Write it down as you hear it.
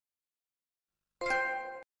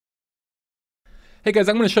Hey guys,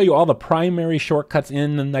 I'm going to show you all the primary shortcuts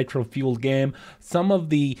in the Nitro Fueled game. Some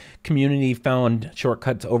of the community found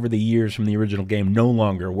shortcuts over the years from the original game no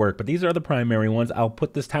longer work, but these are the primary ones. I'll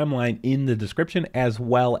put this timeline in the description as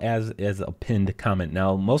well as a pinned comment.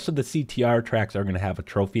 Now, most of the CTR tracks are going to have a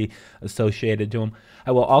trophy associated to them.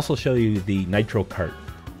 I will also show you the Nitro Kart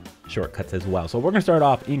shortcuts as well. So we're going to start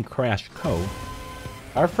off in Crash Cove.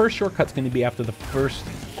 Our first shortcut's going to be after the first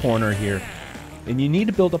corner here. And you need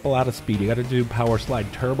to build up a lot of speed. You got to do power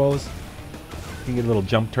slide turbos. You can get a little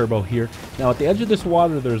jump turbo here. Now at the edge of this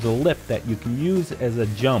water there's a lip that you can use as a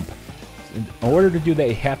jump. In order to do that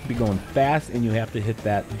you have to be going fast and you have to hit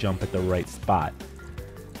that jump at the right spot.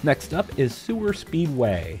 Next up is Sewer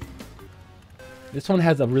Speedway. This one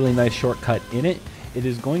has a really nice shortcut in it. It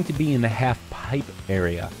is going to be in the half pipe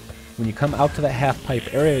area. When you come out to that half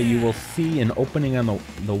pipe area you will see an opening on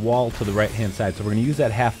the wall to the right hand side. So we're going to use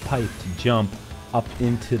that half pipe to jump up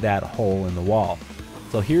into that hole in the wall.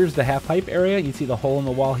 So here's the half pipe area. You see the hole in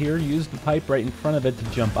the wall here. Use the pipe right in front of it to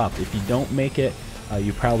jump up. If you don't make it,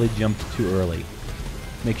 you probably jumped too early.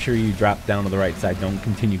 Make sure you drop down to the right side. Don't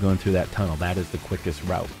continue going through that tunnel. That is the quickest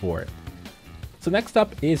route for it. So next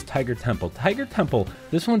up is Tiger Temple. Tiger Temple,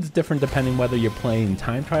 this one's different depending whether you're playing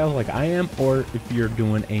time trials like I am or if you're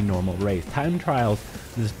doing a normal race. Time trials,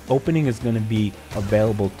 this opening is going to be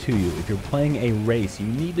available to you. If you're playing a race, you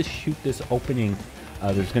need to shoot this opening.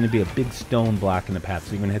 There's going to be a big stone block in the path,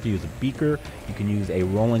 so you're going to have to use a beaker. You can use a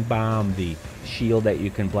rolling bomb, the shield that you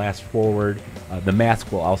can blast forward. The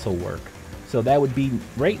mask will also work. So that would be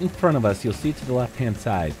right in front of us. You'll see it to the left-hand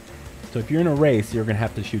side. So if you're in a race, you're going to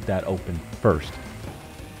have to shoot that open first.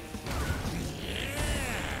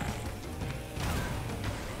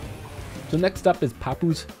 So next up is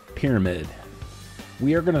Papu's Pyramid.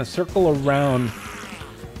 We are going to circle around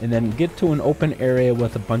and then get to an open area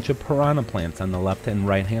with a bunch of piranha plants on the left and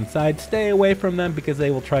right hand side. Stay away from them because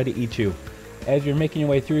they will try to eat you. As you're making your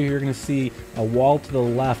way through, you're going to see a wall to the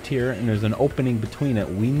left here and there's an opening between it.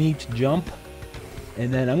 We need to jump.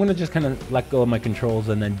 And then I'm going to just kind of let go of my controls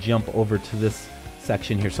and then jump over to this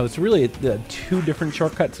section here. So it's really two different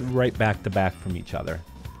shortcuts right back to back from each other.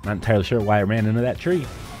 Not entirely sure why I ran into that tree.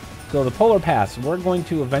 So the Polar Pass, we're going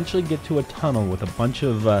to eventually get to a tunnel with a bunch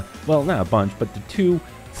of, well, not a bunch, but the two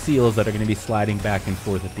seals that are going to be sliding back and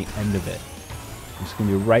forth at the end of it. It's going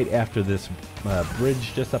to be right after this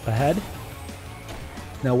bridge just up ahead.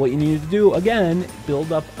 Now what you need to do, again,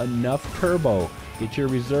 build up enough turbo. Get your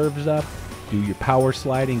reserves up. Do your power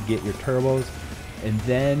sliding, get your turbos, and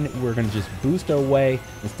then we're going to just boost our way.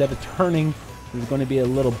 Instead of turning, there's going to be a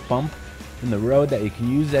little bump in the road that you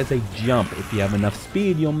can use as a jump. If you have enough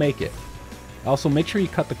speed, you'll make it. Also, make sure you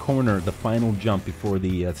cut the corner, the final jump before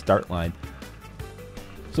the start line.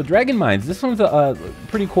 So Dragon Mines, this one's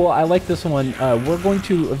pretty cool. I like this one. We're going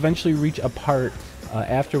to eventually reach a part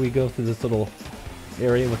after we go through this little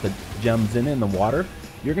area with the gems in it and the water.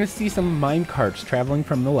 You're going to see some mine carts traveling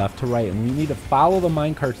from the left to right, and we need to follow the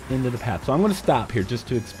mine carts into the path. So I'm going to stop here just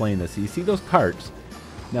to explain this. So you see those carts?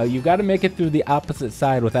 Now you've got to make it through the opposite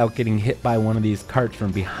side without getting hit by one of these carts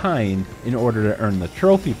from behind in order to earn the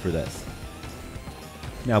trophy for this.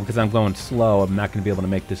 Now because I'm going slow, I'm not going to be able to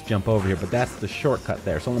make this jump over here, but that's the shortcut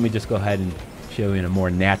there. So let me just go ahead and show you in a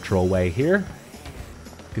more natural way here.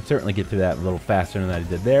 You could certainly get through that a little faster than I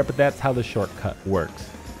did there, but that's how the shortcut works.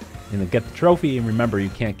 And to get the trophy, and remember, you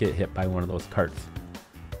can't get hit by one of those carts.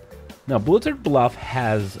 Now, Blizzard Bluff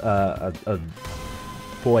has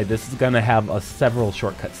boy, this is going to have several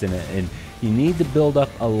shortcuts in it, and you need to build up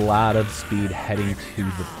a lot of speed heading to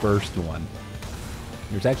the first one.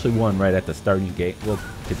 There's actually one right at the starting gate. We'll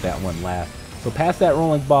get that one last. So past that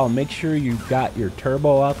rolling ball, make sure you've got your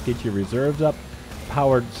turbo up, get your reserves up,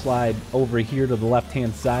 powered slide over here to the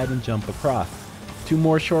left-hand side, and jump across. Two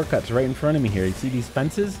more shortcuts right in front of me here. You see these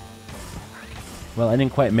fences? Well, I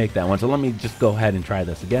didn't quite make that one, so let me just go ahead and try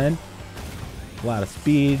this again. A lot of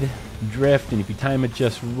speed, drift, and if you time it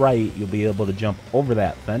just right, you'll be able to jump over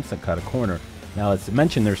that fence and cut a corner. Now, let's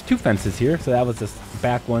mention there's two fences here, so that was this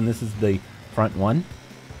back one. This is the front one.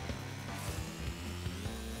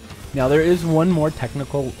 Now, there is one more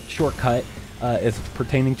technical shortcut as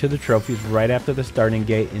pertaining to the trophies right after the starting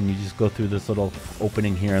gate, and you just go through this little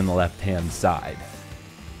opening here on the left-hand side.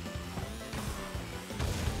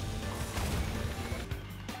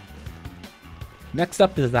 Next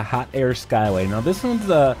up is the Hot Air Skyway. Now this one's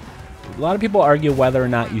a lot of people argue whether or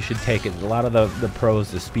not you should take it. A lot of the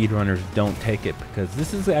pros, the speedrunners, don't take it because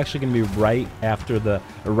this is actually going to be right after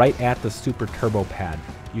right at the super turbo pad.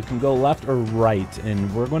 You can go left or right,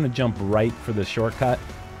 and we're going to jump right for the shortcut.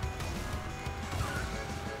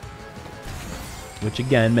 Which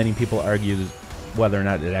again, many people argue whether or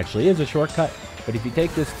not it actually is a shortcut. But if you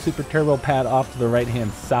take this super turbo pad off to the right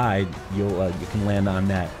hand side, you can land on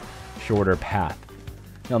that shorter path.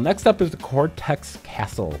 Now next up is the Cortex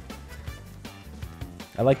Castle.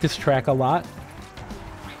 I like this track a lot.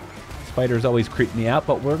 Spiders always creep me out,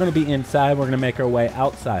 but we're going to be inside. We're going to make our way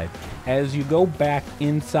outside. As you go back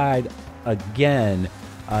inside again,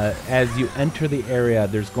 as you enter the area,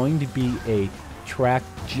 there's going to be a track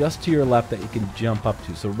just to your left that you can jump up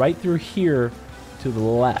to. So right through here to the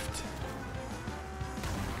left.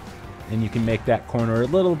 And you can make that corner a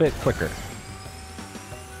little bit quicker.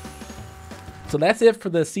 So that's it for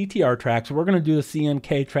the CTR tracks. We're going to do the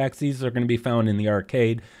CNK tracks. These are going to be found in the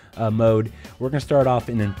arcade mode. We're going to start off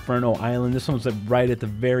in Inferno Island. This one's right at the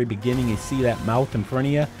very beginning. You see that mouth in front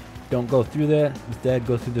of you. Don't go through that. Instead,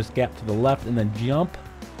 go through this gap to the left and then jump.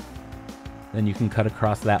 Then you can cut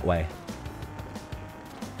across that way.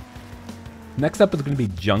 Next up is going to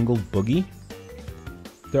be Jungle Boogie.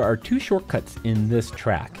 There are two shortcuts in this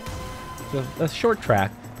track. So a short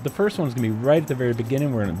track. The first one's going to be right at the very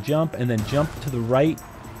beginning. We're going to jump and then jump to the right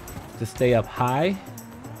to stay up high.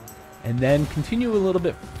 And then continue a little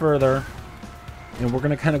bit further. And we're going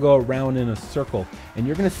to kind of go around in a circle. And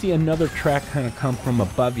you're going to see another track kind of come from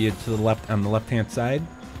above you to the left on the left-hand side.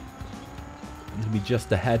 It's going to be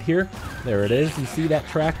just ahead here. There it is. You see that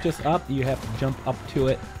track just up? You have to jump up to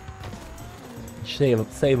it.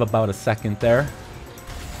 Save about a second there.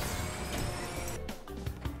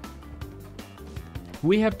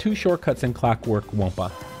 We have two shortcuts in Clockwork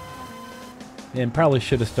Wumpa. And probably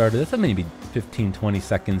should have started this maybe 15-20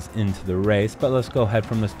 seconds into the race, but let's go ahead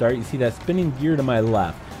from the start. You see that spinning gear to my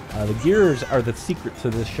left. The gears are the secret to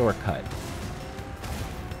this shortcut.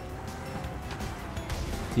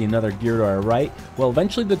 See another gear to our right. Well,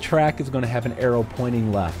 eventually the track is going to have an arrow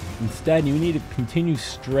pointing left. Instead, you need to continue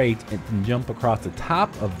straight and jump across the top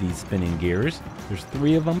of these spinning gears. There's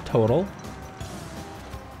 3 of them total.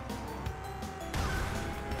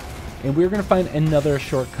 And we're going to find another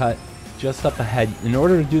shortcut just up ahead. In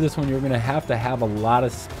order to do this one, you're going to have a lot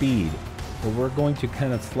of speed. So we're going to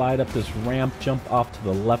kind of slide up this ramp, jump off to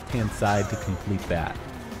the left-hand side to complete that.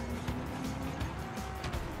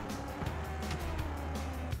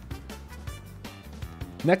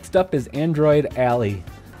 Next up is Android Alley.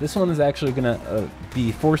 This one is actually going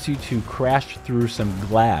to force you to crash through some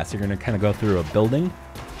glass. You're going to kind of go through a building.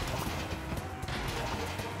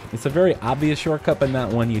 It's a very obvious shortcut, but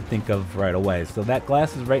not one you'd think of right away. So that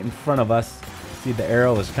glass is right in front of us. See, the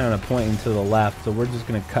arrow is kind of pointing to the left, so we're just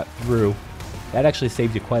going to cut through. That actually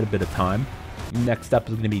saves you quite a bit of time. Next up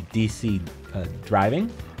is going to be DC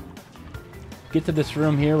driving. Get to this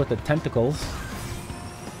room here with the tentacles.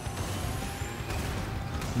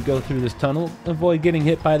 You go through this tunnel. Avoid getting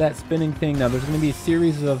hit by that spinning thing. Now, there's going to be a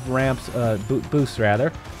series of ramps, boosts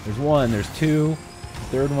rather. There's 1, there's 2.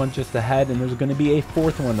 Third one just ahead, and there's going to be a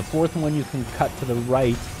 4th one. The 4th one you can cut to the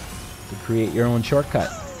right to create your own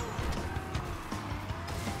shortcut.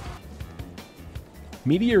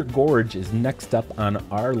 Meteor Gorge is next up on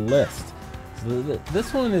our list. So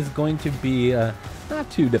this one is going to be not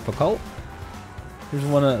too difficult. There's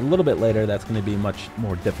one a little bit later that's going to be much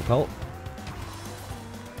more difficult.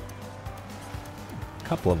 A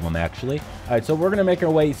couple of them actually. Alright, so we're going to make our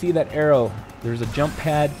way. You see that arrow? There's a jump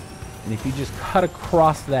pad. And if you just cut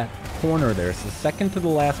across that corner there, it's the second to the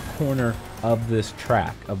last corner of this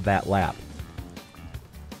track, of that lap.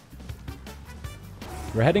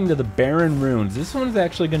 We're heading to the Barin Ruins. This one is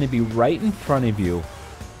actually going to be right in front of you.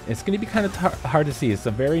 It's going to be kind of hard to see. It's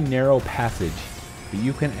a very narrow passage, but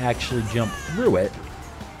you can actually jump through it.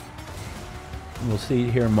 We'll see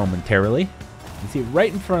here momentarily. You see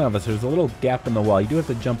right in front of us, there's a little gap in the wall. You do have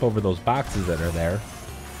to jump over those boxes that are there.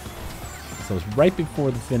 So it's right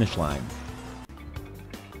before the finish line.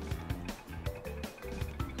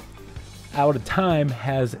 Out of Time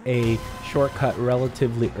has a shortcut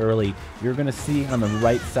relatively early. You're going to see on the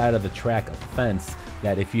right side of the track a fence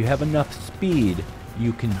that if you have enough speed,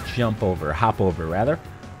 you can hop over rather.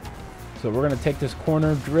 So we're going to take this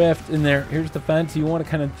corner, drift in there. Here's the fence. You want to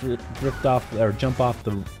kind of drift off or jump off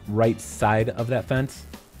the right side of that fence.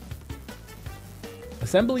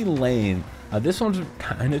 Assembly lane. This one's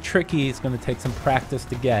kind of tricky. It's going to take some practice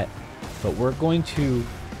to get, but we're going to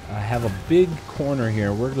have a big corner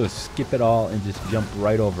here. We're going to skip it all and just jump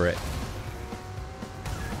right over it.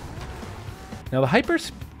 Now the Hyper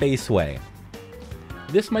Spaceway.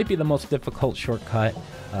 This might be the most difficult shortcut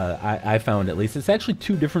I found, at least. It's actually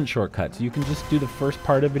 2 different shortcuts. You can just do the first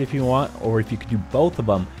part of it if you want, or if you could do both of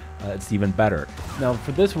them, it's even better. Now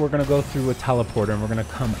for this, we're going to go through a teleporter and we're going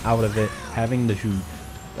to come out of it having to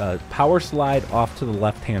power slide off to the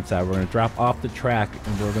left-hand side. We're going to drop off the track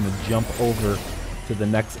and we're going to jump over to the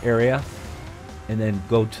next area. and then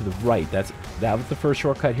go to the right. That was the first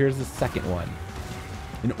shortcut. Here's the second one.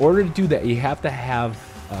 In order to do that, you have to have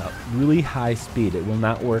really high speed. It will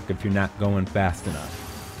not work if you're not going fast enough.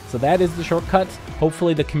 So that is the shortcuts.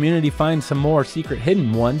 Hopefully the community finds some more secret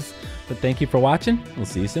hidden ones. But thank you for watching. We'll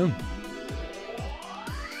see you soon.